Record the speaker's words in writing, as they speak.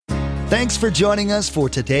Thanks for joining us for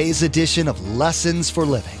today's edition of Lessons for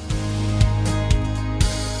Living.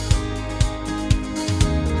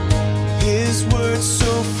 His word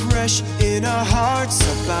so fresh in our hearts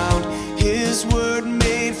abound. His word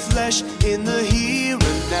made flesh in the here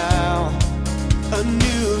and now. A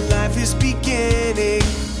new life is beginning.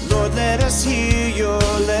 Lord, let us hear your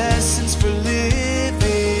lessons for living.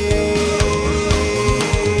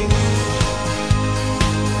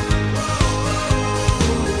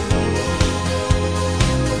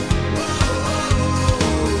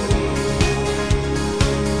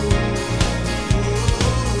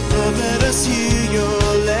 Lord, let us hear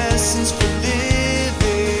your lessons for living.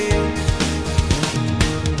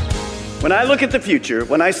 When I look at the future,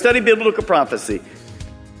 when I study biblical prophecy,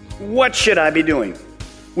 what should I be doing?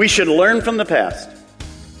 We should learn from the past.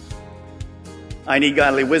 I need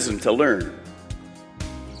godly wisdom to learn.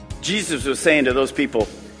 Jesus was saying to those people,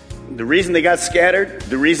 the reason they got scattered,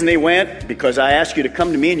 the reason they went, because I asked you to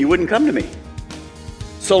come to me and you wouldn't come to me.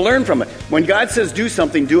 So learn from it. When God says do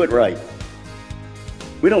something, do it right.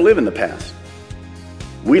 We don't live in the past.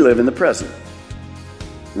 We live in the present.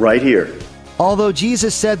 Right here. Although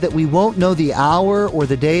Jesus said that we won't know the hour or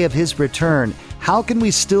the day of his return, how can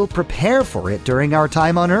we still prepare for it during our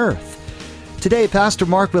time on earth? Today, Pastor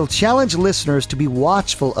Mark will challenge listeners to be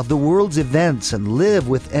watchful of the world's events and live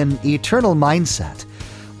with an eternal mindset.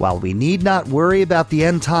 While we need not worry about the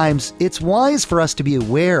end times, it's wise for us to be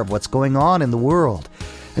aware of what's going on in the world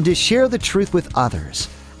and to share the truth with others.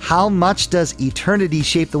 How much does eternity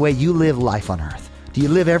shape the way you live life on earth? Do you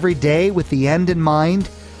live every day with the end in mind?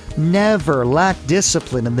 Never lack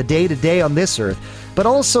discipline in the day-to-day on this earth, but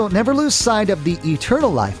also never lose sight of the eternal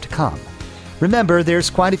life to come. Remember, there's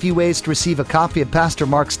quite a few ways to receive a copy of Pastor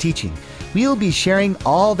Mark's teaching. We'll be sharing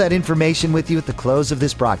all that information with you at the close of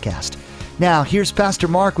this broadcast. Now, here's Pastor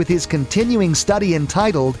Mark with his continuing study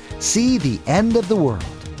entitled, See the End of the World.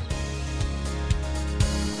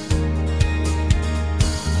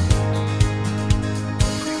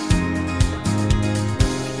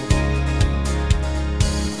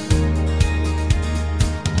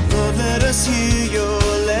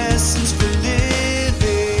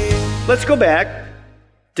 Let's go back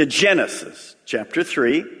to Genesis chapter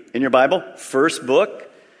 3 in your Bible, first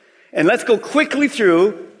book. And let's go quickly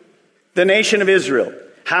through the nation of Israel.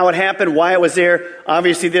 How it happened, why it was there.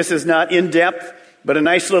 Obviously, this is not in depth, but a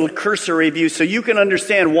nice little cursory view so you can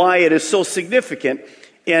understand why it is so significant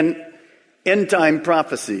in end time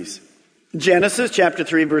prophecies. Genesis chapter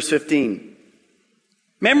 3, verse 15.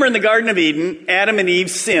 Remember in the Garden of Eden, Adam and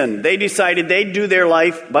Eve sinned. They decided they'd do their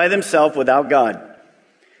life by themselves without God.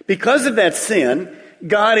 Because of that sin,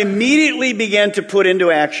 God immediately began to put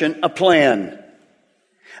into action a plan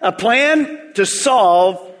to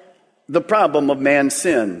solve the problem of man's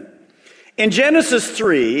sin. In Genesis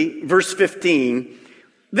 3, verse 15,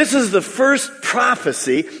 this is the first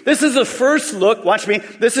prophecy. This is the first look, watch me,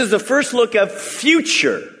 this is the first look of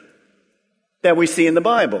future that we see in the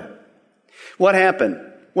Bible. What happened?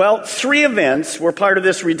 Well, 3 events were part of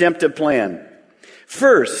this redemptive plan.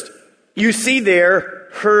 First, you see there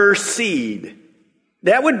her seed.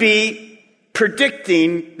 That would be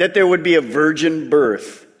predicting that there would be a virgin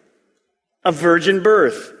birth. A virgin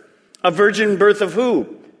birth. A virgin birth of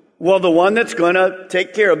who? Well, the one that's going to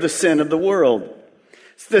take care of the sin of the world.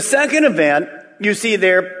 The second event, you see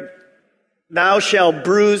there, thou shalt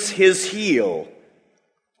bruise his heel.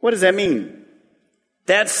 What does that mean?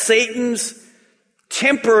 That's Satan's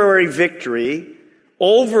temporary victory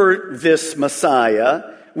over this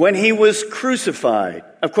Messiah when he was crucified.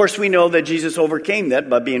 Of course, we know that Jesus overcame that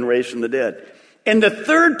by being raised from the dead. And the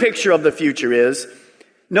third picture of the future is,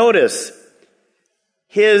 notice,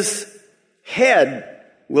 his head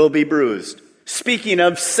will be bruised. Speaking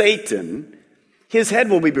of Satan, his head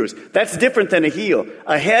will be bruised. That's different than a heel.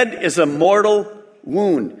 A head is a mortal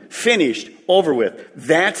wound, finished, over with.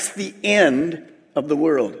 That's the end of the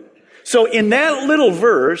world. So in that little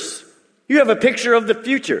verse, you have a picture of the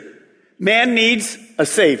future. Man needs a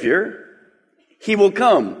Savior. He will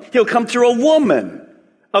come. He'll come through a woman,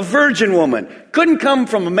 a virgin woman. Couldn't come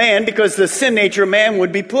from a man because the sin nature of man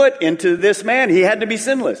would be put into this man. He had to be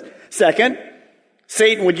sinless. Second,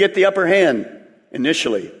 Satan would get the upper hand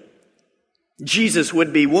initially. Jesus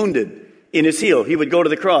would be wounded in his heel. He would go to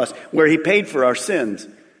the cross where he paid for our sins.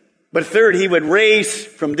 But third, he would raise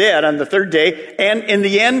from dead on the third day. And in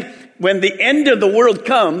the end, when the end of the world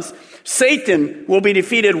comes, Satan will be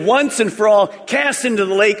defeated once and for all, cast into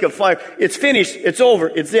the lake of fire. It's finished. It's over.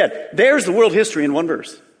 It's dead. There's the world history in one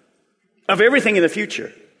verse of everything in the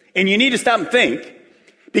future. And you need to stop and think,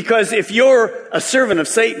 because if you're a servant of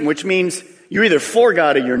Satan, which means you're either for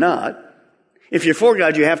God or you're not, If you're for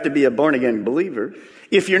God, you have to be a born-again believer.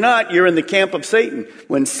 If you're not, you're in the camp of Satan.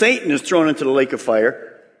 When Satan is thrown into the lake of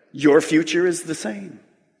fire, your future is the same.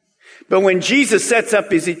 But when Jesus sets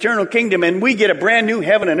up his eternal kingdom and we get a brand new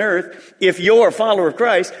heaven and earth, if you're a follower of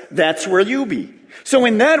Christ, that's where you'll be. So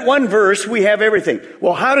in that one verse, we have everything.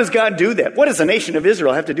 Well, how does God do that? What does the nation of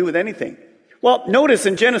Israel have to do with anything? Well, notice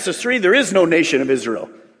in Genesis 3, there is no nation of Israel.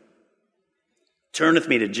 Turn with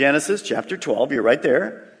me to Genesis chapter 12. You're right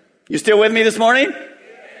there. You still with me this morning?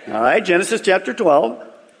 All right, Genesis chapter 12.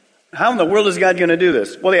 How in the world is God going to do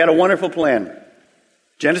this? Well, he had a wonderful plan.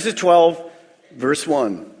 Genesis 12, verse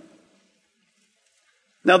 1.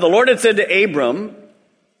 Now the Lord had said to Abram,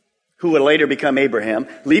 who would later become Abraham,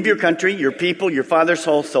 leave your country, your people, your father's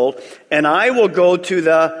household, and I will go to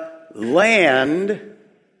the land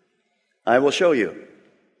I will show you.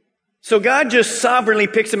 So God just sovereignly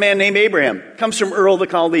picks a man named Abraham. Comes from Ur of the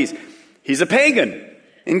Chaldees. He's a pagan.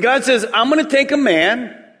 And God says, I'm going to take a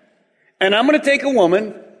man, and I'm going to take a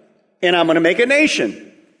woman, and I'm going to make a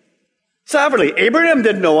nation. Sovereignly. Abraham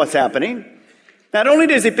didn't know what's happening. Not only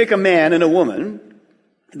does he pick a man and a woman,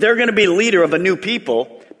 they're going to be leader of a new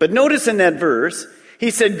people. But notice in that verse,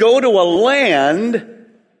 he said, go to a land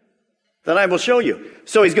that I will show you.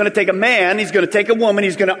 So he's going to take a man, he's going to take a woman,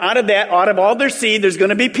 he's going to, out of all their seed, there's going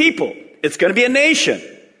to be people. It's going to be a nation.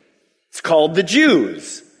 It's called the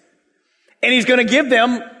Jews. And he's going to give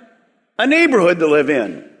them a neighborhood to live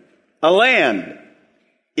in, a land.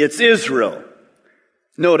 It's Israel.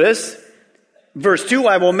 Notice, verse 2,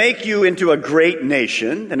 I will make you into a great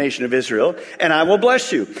nation, the nation of Israel, and I will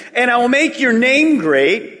bless you. And I will make your name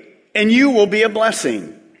great, and you will be a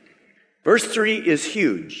blessing. Verse 3 is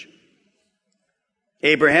huge.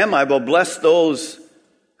 Abraham, I will bless those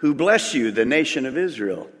who bless you, the nation of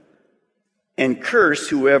Israel, and curse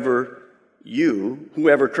whoever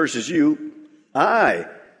curses you, I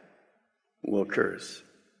will curse.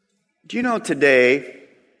 Do you know today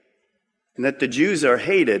that the Jews are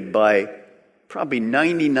hated by probably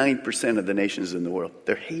 99% of the nations in the world?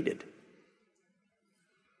 They're hated.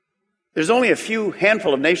 There's only a few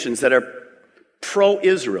handful of nations that are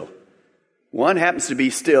pro-Israel. One happens to be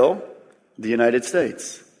still the United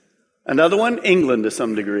States. Another one, England to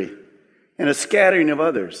some degree. And a scattering of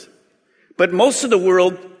others. But most of the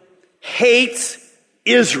world hates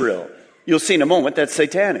Israel. You'll see in a moment that's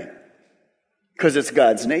satanic. Because it's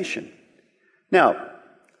God's nation. Now,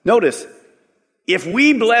 notice, if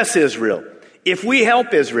we bless Israel, if we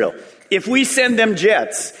help Israel, if we send them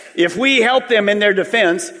jets, if we help them in their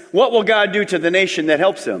defense, what will God do to the nation that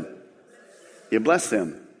helps them? You bless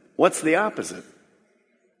them. What's the opposite?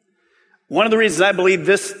 One of the reasons I believe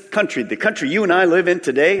this country, the country you and I live in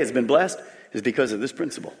today, has been blessed is because of this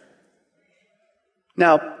principle.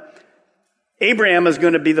 Now, Abraham is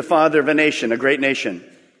going to be the father of a nation, a great nation.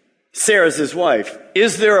 Sarah's his wife.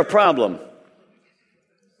 Is there a problem?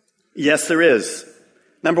 Yes, there is.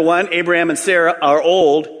 Number one, Abraham and Sarah are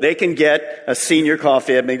old. They can get a senior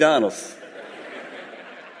coffee at McDonald's.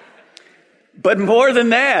 But more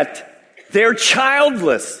than that, they're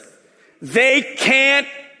childless. They can't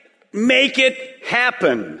make it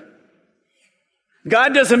happen.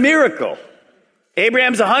 God does a miracle.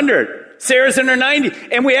 Abraham's 100. Sarah's in her 90s.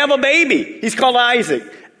 And we have a baby. He's called Isaac.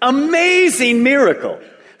 Amazing miracle.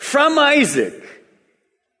 From Isaac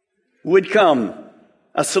would come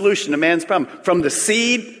a solution to man's problem. From the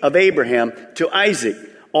seed of Abraham to Isaac,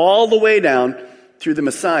 all the way down through the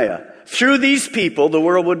Messiah. Through these people, the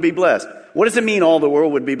world would be blessed. What does it mean all the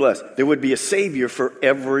world would be blessed? There would be a Savior for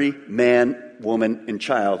every man, woman, and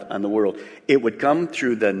child on the world. It would come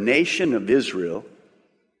through the nation of Israel,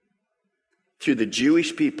 through the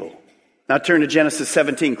Jewish people. Now turn to Genesis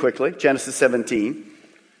 17 quickly. Genesis 17.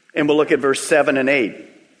 And we'll look at verse 7 and 8.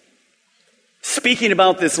 Speaking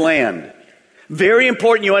about this land. Very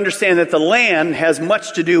important you understand that the land has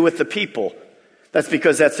much to do with the people. That's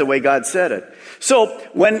because that's the way God said it. So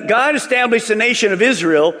when God established the nation of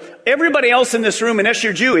Israel, everybody else in this room, unless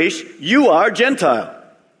you're Jewish, you are Gentile.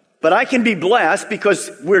 But I can be blessed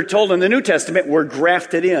because we're told in the New Testament we're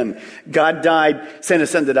grafted in. God died, sent his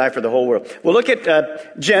son to die for the whole world. Well, look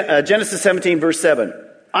at Genesis 17, verse 7.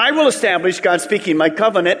 I will establish, God speaking, my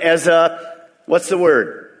covenant as a, what's the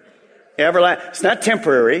word? Everlasting. It's not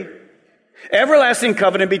temporary. Everlasting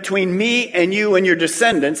covenant between me and you and your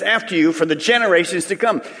descendants after you for the generations to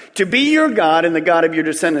come. To be your God and the God of your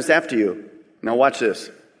descendants after you. Now watch this.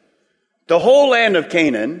 The whole land of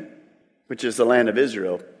Canaan, which is the land of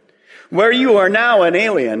Israel, where you are now an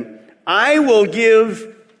alien, I will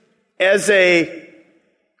give as a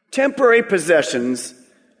temporary possessions.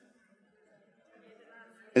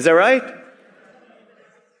 Is that right?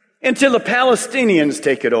 Until the Palestinians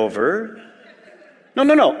take it over.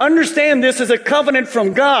 No. Understand this as a covenant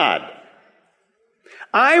from God.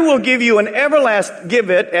 I will give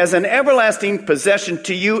it as an everlasting possession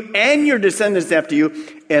to you and your descendants after you,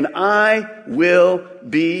 and I will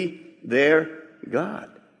be their God.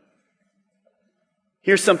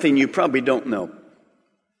 Here's something you probably don't know.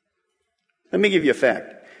 Let me give you a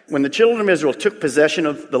fact. When the children of Israel took possession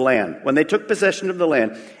of the land,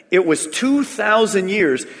 it was 2,000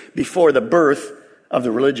 years before the birth of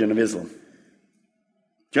the religion of Islam.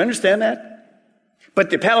 Do you understand that? But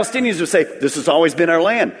the Palestinians would say, this has always been our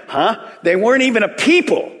land. They weren't even a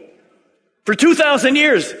people for 2,000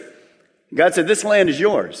 years. God said, this land is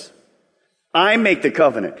yours. I make the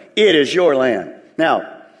covenant. It is your land.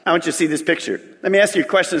 Now, I want you to see this picture. Let me ask you a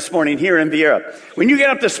question this morning here in Vieira. When you get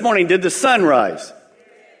up this morning, did the sun rise?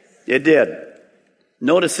 It did.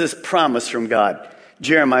 Notice this promise from God.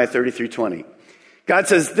 Jeremiah 33:20. God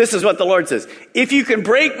says, this is what the Lord says. If you can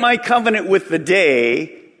break my covenant with the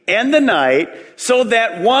day and the night so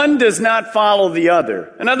that one does not follow the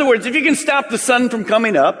other. In other words, if you can stop the sun from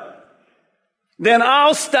coming up, then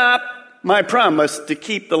I'll stop my promise to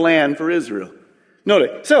keep the land for Israel.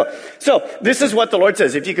 Notice. So this is what the Lord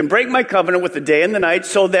says. If you can break my covenant with the day and the night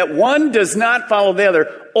so that one does not follow the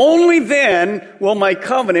other, only then will my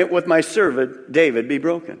covenant with my servant David be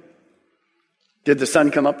broken. Did the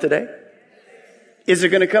sun come up today? Is it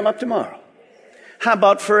going to come up tomorrow? How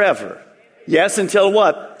about forever? Yes, until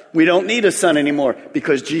what? We don't need a sun anymore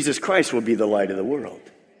because Jesus Christ will be the light of the world.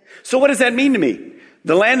 So what does that mean to me?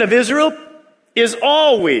 The land of Israel is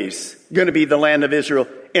always going to be the land of Israel,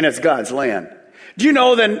 and it's God's land. Do you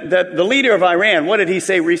know then that the leader of Iran, what did he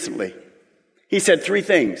say recently? He said 3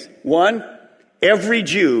 things. 1, every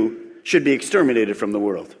Jew should be exterminated from the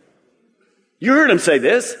world. You heard him say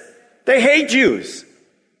this. They hate Jews.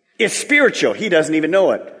 It's spiritual. He doesn't even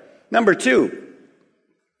know it. Number 2,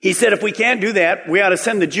 he said if we can't do that, we ought to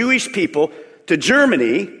send the Jewish people to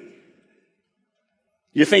Germany.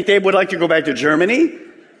 You think they would like to go back to Germany?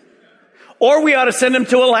 Or we ought to send them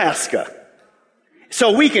to Alaska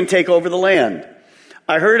so we can take over the land.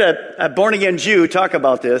 I heard a born-again Jew talk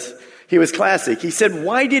about this. He was classic. He said,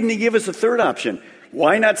 why didn't he give us a third option?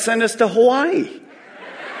 Why not send us to Hawaii?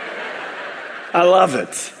 I love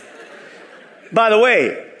it. By the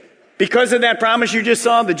way, because of that promise you just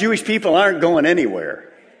saw, the Jewish people aren't going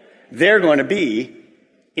anywhere. They're going to be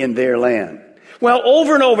in their land. Well,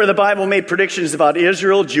 over and over, the Bible made predictions about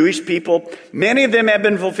Israel, Jewish people. Many of them have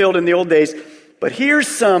been fulfilled in the old days. But here's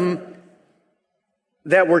some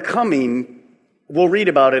that were coming. We'll read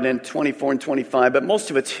about it in 24 and 25, but most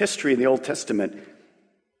of it's history in the Old Testament.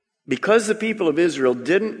 Because the people of Israel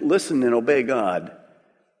didn't listen and obey God,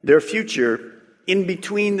 their future in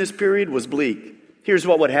between this period was bleak. Here's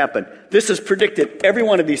what would happen. This is predicted. Every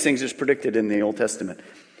one of these things is predicted in the Old Testament.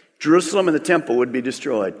 Jerusalem and the temple would be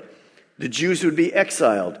destroyed. The Jews would be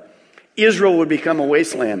exiled. Israel would become a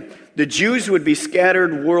wasteland. The Jews would be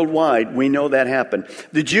scattered worldwide. We know that happened.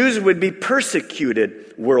 The Jews would be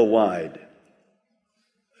persecuted worldwide.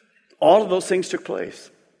 All of those things took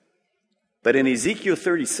place. But in Ezekiel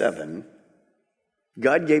 37,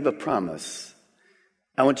 God gave a promise.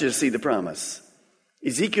 I want you to see the promise.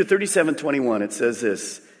 Ezekiel 37:21, it says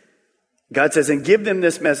this. God says, and give them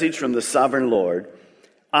this message from the sovereign Lord.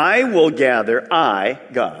 I will gather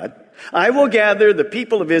the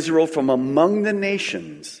people of Israel from among the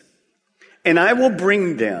nations, and I will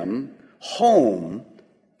bring them home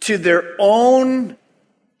to their own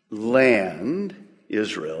land,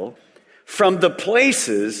 Israel, from the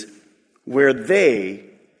places where they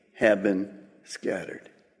have been scattered.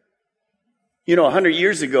 100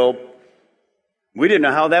 years ago, we didn't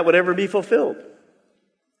know how that would ever be fulfilled.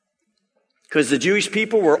 Because the Jewish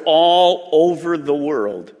people were all over the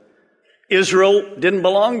world. Israel didn't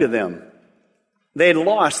belong to them. They had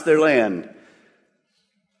lost their land.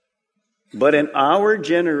 But in our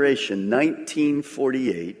generation,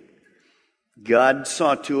 1948, God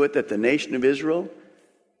saw to it that the nation of Israel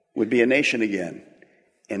would be a nation again.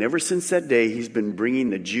 And ever since that day, he's been bringing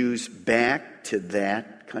the Jews back to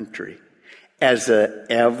that country as an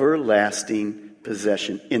everlasting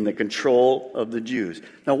possession in the control of the Jews.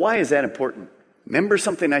 Now, why is that important? Remember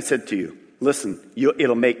something I said to you. Listen,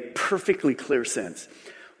 it'll make perfectly clear sense.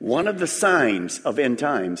 One of the signs of end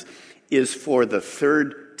times is for the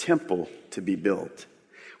third temple to be built.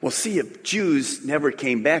 Well, see, if Jews never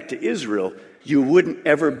came back to Israel, you wouldn't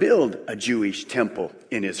ever build a Jewish temple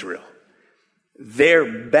in Israel.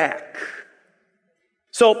 They're back.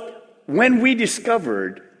 So when we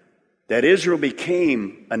discovered that Israel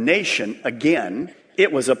became a nation again,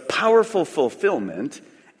 it was a powerful fulfillment,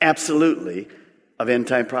 absolutely, of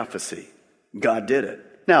end-time prophecy. God did it.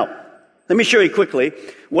 Now, Let me show you quickly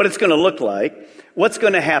what it's going to look like, what's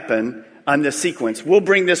going to happen on this sequence. We'll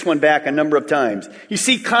bring this one back a number of times. You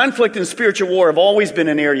see, conflict and spiritual war have always been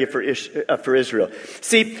an area for Israel.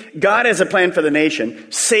 See, God has a plan for the nation.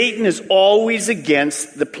 Satan is always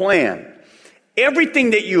against the plan.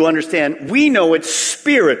 Everything that you understand, we know it's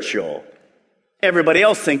spiritual. Everybody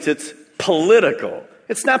else thinks it's political.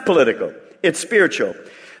 It's not political. It's spiritual.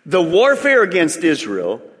 The warfare against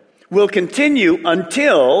Israel will continue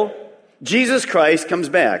until Jesus Christ comes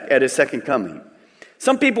back at his second coming.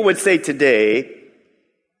 Some people would say today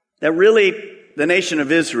that really the nation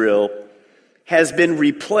of Israel has been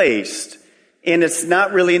replaced, and it's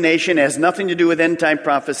not really a nation. It has nothing to do with end-time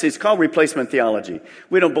prophecy. It's called replacement theology.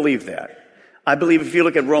 We don't believe that. I believe if you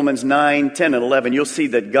look at Romans 9, 10, and 11, you'll see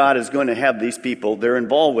that God is going to have these people. They're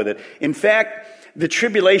involved with it. In fact, the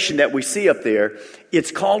tribulation that we see up there,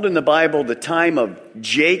 it's called in the Bible the time of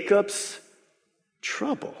Jacob's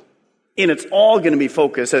trouble. And it's all going to be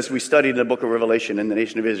focused as we study the book of Revelation in the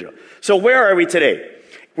nation of Israel. So where are we today?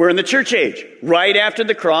 We're in the church age. Right after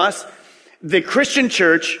the cross, the Christian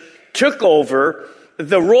church took over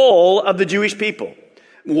the role of the Jewish people.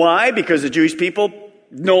 Why? Because the Jewish people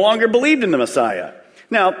no longer believed in the Messiah.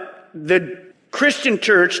 Now, the Christian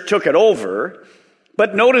church took it over,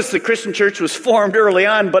 but notice the Christian church was formed early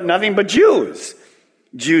on, but nothing but Jews.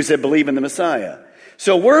 Jews that believe in the Messiah.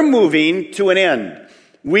 So we're moving to an end.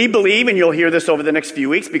 We believe, and you'll hear this over the next few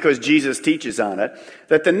weeks because Jesus teaches on it,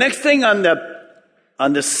 that the next thing on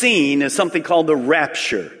the scene is something called the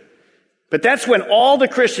rapture. But that's when all the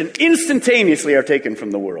Christians instantaneously are taken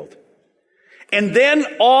from the world. And then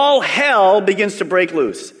all hell begins to break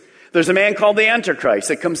loose. There's a man called the Antichrist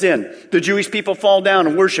that comes in. The Jewish people fall down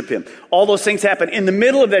and worship him. All those things happen. In the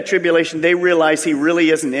middle of that tribulation, they realize he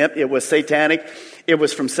really isn't it. It was satanic. It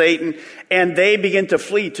was from Satan. And they begin to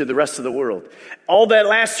flee to the rest of the world. All that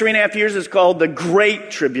last 3.5 years is called the Great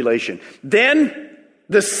Tribulation. Then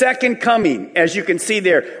the second coming, as you can see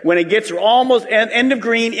there, when it gets almost end of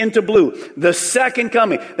green into blue, the second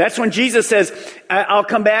coming. That's when Jesus says, I'll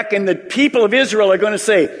come back, and the people of Israel are going to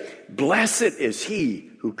say, blessed is he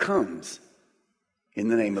who comes in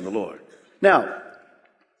the name of the Lord. Now,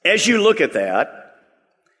 as you look at that,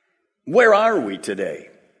 where are we today?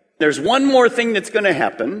 There's one more thing that's going to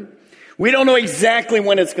happen. We don't know exactly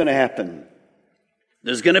when it's going to happen.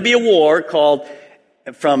 There's going to be a war called,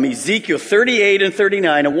 from Ezekiel 38 and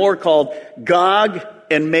 39, a war called Gog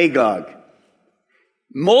and Magog.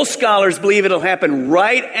 Most scholars believe it'll happen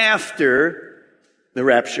right after the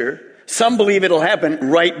rapture. Some believe it'll happen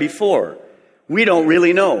right before. We don't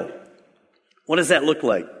really know. What does that look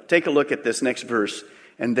like? Take a look at this next verse,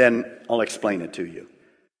 and then I'll explain it to you.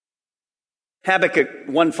 Habakkuk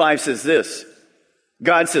 1:5 says this.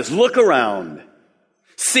 God says, look around,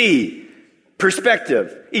 see,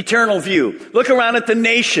 perspective, eternal view. Look around at the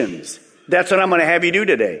nations. That's what I'm going to have you do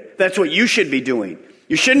today. That's what you should be doing.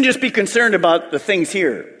 You shouldn't just be concerned about the things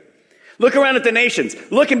here. Look around at the nations.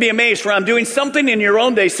 Look and be amazed, for I'm doing something in your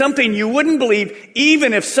own day, something you wouldn't believe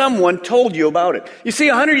even if someone told you about it. You see,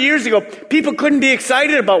 100 years ago, people couldn't be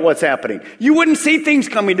excited about what's happening. You wouldn't see things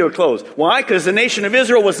coming to a close. Why? Because the nation of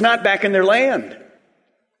Israel was not back in their land.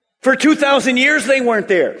 For 2,000 years, they weren't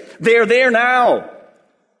there. They're there now.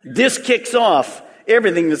 This kicks off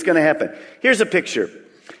everything that's going to happen. Here's a picture.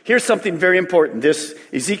 Here's something very important. This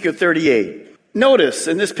Ezekiel 38. Notice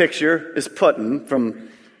in this picture is Putin from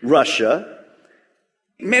Russia.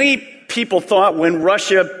 Many people thought when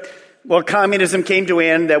communism came to an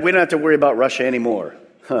end that we don't have to worry about Russia anymore.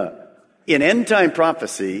 In end-time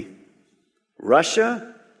prophecy,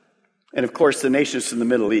 Russia, and of course the nations in the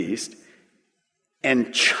Middle East,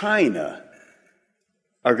 and China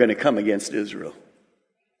are going to come against Israel.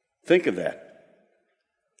 Think of that.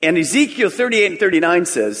 And Ezekiel 38 and 39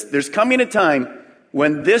 says, there's coming a time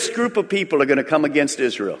when this group of people are going to come against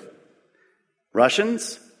Israel.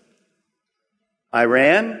 Russians,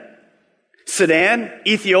 Iran, Sudan,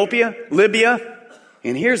 Ethiopia, Libya,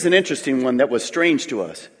 and here's an interesting one that was strange to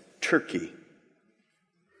us, Turkey.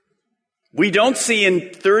 We don't see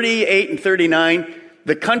in 38 and 39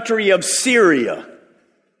 the country of Syria.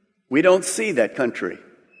 We don't see that country.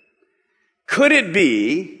 Could it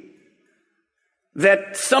be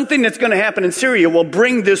that something that's going to happen in Syria will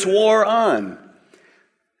bring this war on?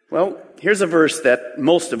 Well, here's a verse that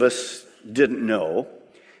most of us didn't know.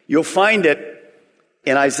 You'll find it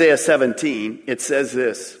in Isaiah 17. It says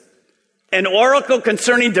this, an oracle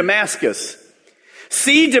concerning Damascus.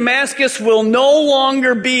 See, Damascus will no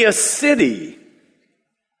longer be a city.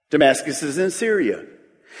 Damascus is in Syria.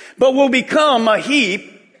 But will become a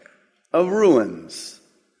heap of ruins.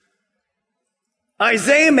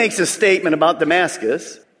 Isaiah makes a statement about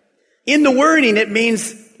Damascus, In the wording, it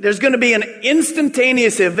means there's going to be an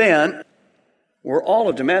instantaneous event where all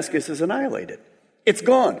of Damascus is annihilated. It's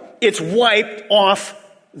gone. It's wiped off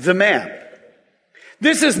the map.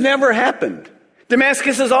 This has never happened.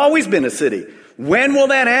 Damascus has always been a city. When will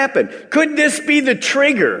that happen? Could this be the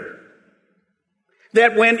trigger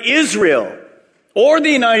that when Israel or the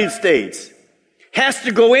United States has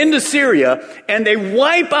to go into Syria and they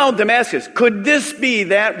wipe out Damascus, could this be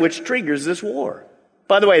that which triggers this war?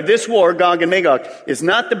 By the way, this war, Gog and Magog, is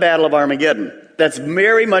not the Battle of Armageddon. That's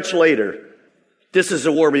very much later. This is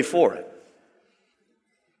a war before it.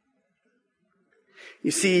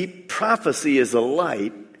 You see, prophecy is a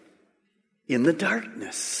light in the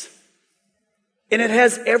darkness. And it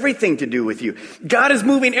has everything to do with you. God is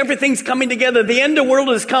moving. Everything's coming together. The end of the world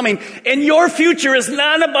is coming. And your future is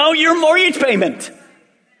not about your mortgage payment.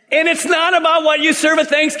 And it's not about what you serve at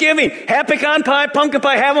Thanksgiving. Have pecan pie, pumpkin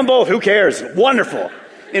pie, have them both. Who cares? Wonderful.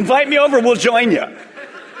 Invite me over. We'll join you.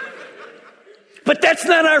 But that's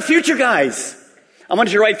not our future, guys. I want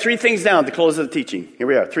you to write 3 things down at the close of the teaching. Here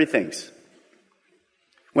we are. 3 things.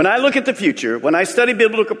 When I look at the future, when I study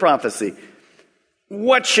biblical prophecy,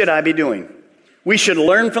 what should I be doing? We should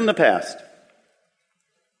learn from the past.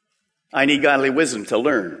 I need godly wisdom to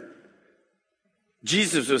learn.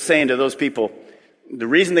 Jesus was saying to those people, the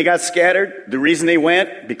reason they got scattered, the reason they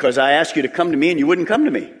went, because I asked you to come to me and you wouldn't come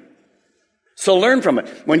to me. So learn from it.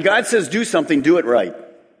 When God says do something, do it right.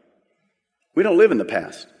 We don't live in the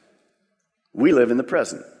past. We live in the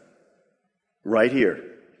present. Right here.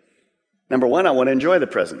 Number 1, I want to enjoy the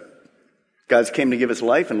present. God's came to give us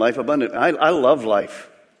life and life abundant. I love life.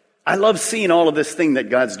 I love seeing all of this thing that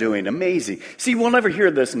God's doing. Amazing. See, we'll never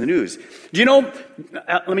hear this in the news. Do you know,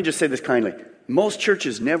 let me just say this kindly. Most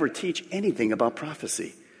churches never teach anything about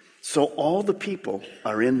prophecy. So all the people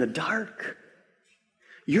are in the dark.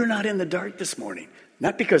 You're not in the dark this morning.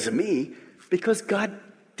 Not because of me, because God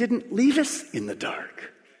didn't leave us in the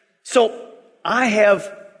dark. So I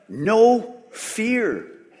have no fear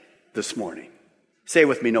this morning. Say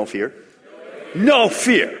with me, no fear. No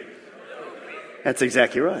fear. That's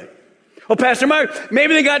exactly right. Oh, Pastor Mark,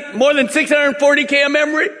 maybe they got more than 640K of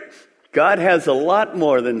memory. God has a lot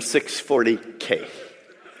more than 640K.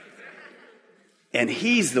 And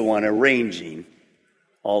He's the one arranging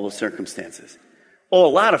all the circumstances. Oh, a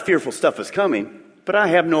lot of fearful stuff is coming, but I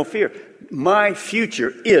have no fear. My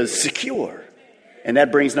future is secure. And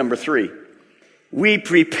that brings number 3. We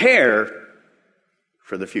prepare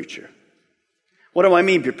for the future. What do I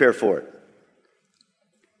mean prepare for it?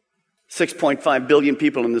 6.5 billion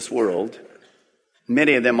people in this world.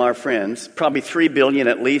 Many of them are friends. Probably 3 billion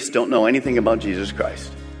at least don't know anything about Jesus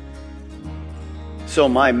Christ. So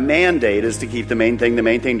my mandate is to keep the main thing,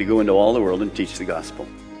 to go into all the world and teach the gospel.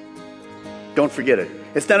 Don't forget it.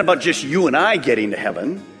 It's not about just you and I getting to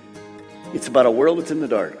heaven. It's about a world that's in the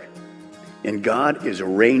dark. And God is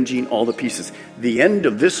arranging all the pieces. The end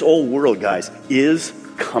of this old world, guys, is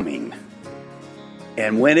coming.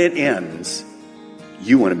 And when it ends,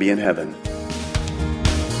 you want to be in heaven.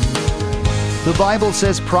 The Bible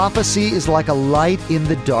says prophecy is like a light in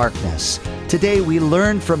the darkness. Today we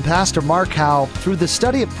learn from Pastor Mark how, through the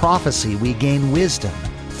study of prophecy, we gain wisdom,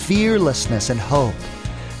 fearlessness, and hope.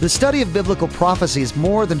 The study of biblical prophecy is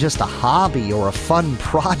more than just a hobby or a fun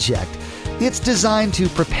project. It's designed to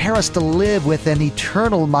prepare us to live with an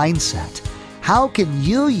eternal mindset. How can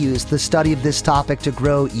you use the study of this topic to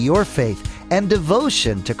grow your faith and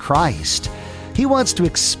devotion to Christ? He wants to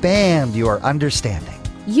expand your understanding.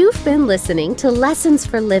 You've been listening to Lessons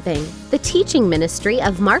for Living, the teaching ministry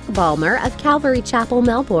of Mark Balmer of Calvary Chapel,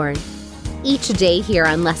 Melbourne. Each day here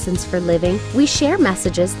on Lessons for Living, we share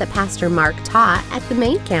messages that Pastor Mark taught at the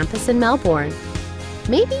main campus in Melbourne.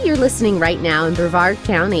 Maybe you're listening right now in Brevard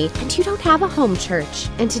County and you don't have a home church,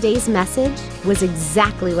 and today's message was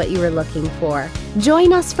exactly what you were looking for.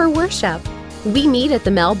 Join us for worship. We meet at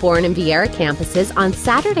the Melbourne and Viera campuses on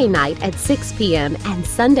Saturday night at 6 p.m. and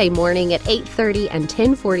Sunday morning at 8:30 and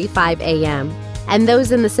 10:45 a.m. And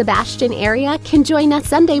those in the Sebastian area can join us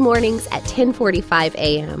Sunday mornings at 10:45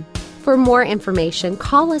 a.m. For more information,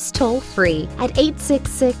 call us toll-free at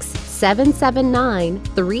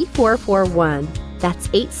 866-779-3441. That's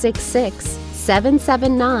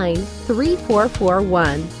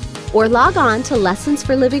 866-779-3441. Or log on to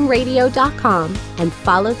lessonsforlivingradio.com and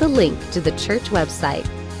follow the link to the church website.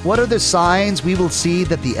 What are the signs we will see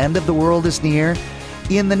that the end of the world is near?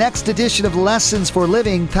 In the next edition of Lessons for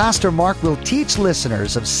Living, Pastor Mark will teach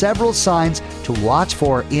listeners of several signs to watch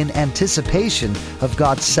for in anticipation of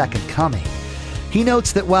God's second coming. He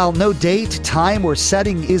notes that while no date, time, or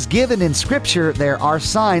setting is given in Scripture, there are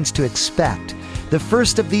signs to expect. The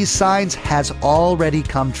first of these signs has already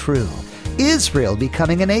come true: Israel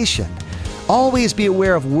becoming a nation. Always be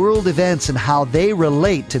aware of world events and how they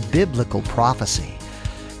relate to biblical prophecy.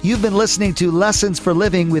 You've been listening to Lessons for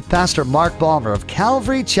Living with Pastor Mark Balmer of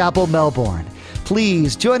Calvary Chapel, Melbourne.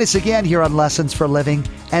 Please join us again here on Lessons for Living,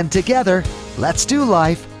 and together, let's do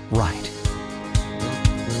life right.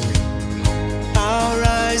 Our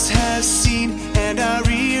eyes have seen and our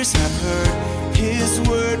ears have heard His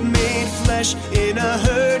word made flesh in a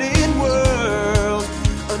hurting world.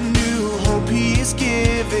 A new hope He is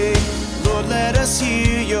giving. Lord, let us hear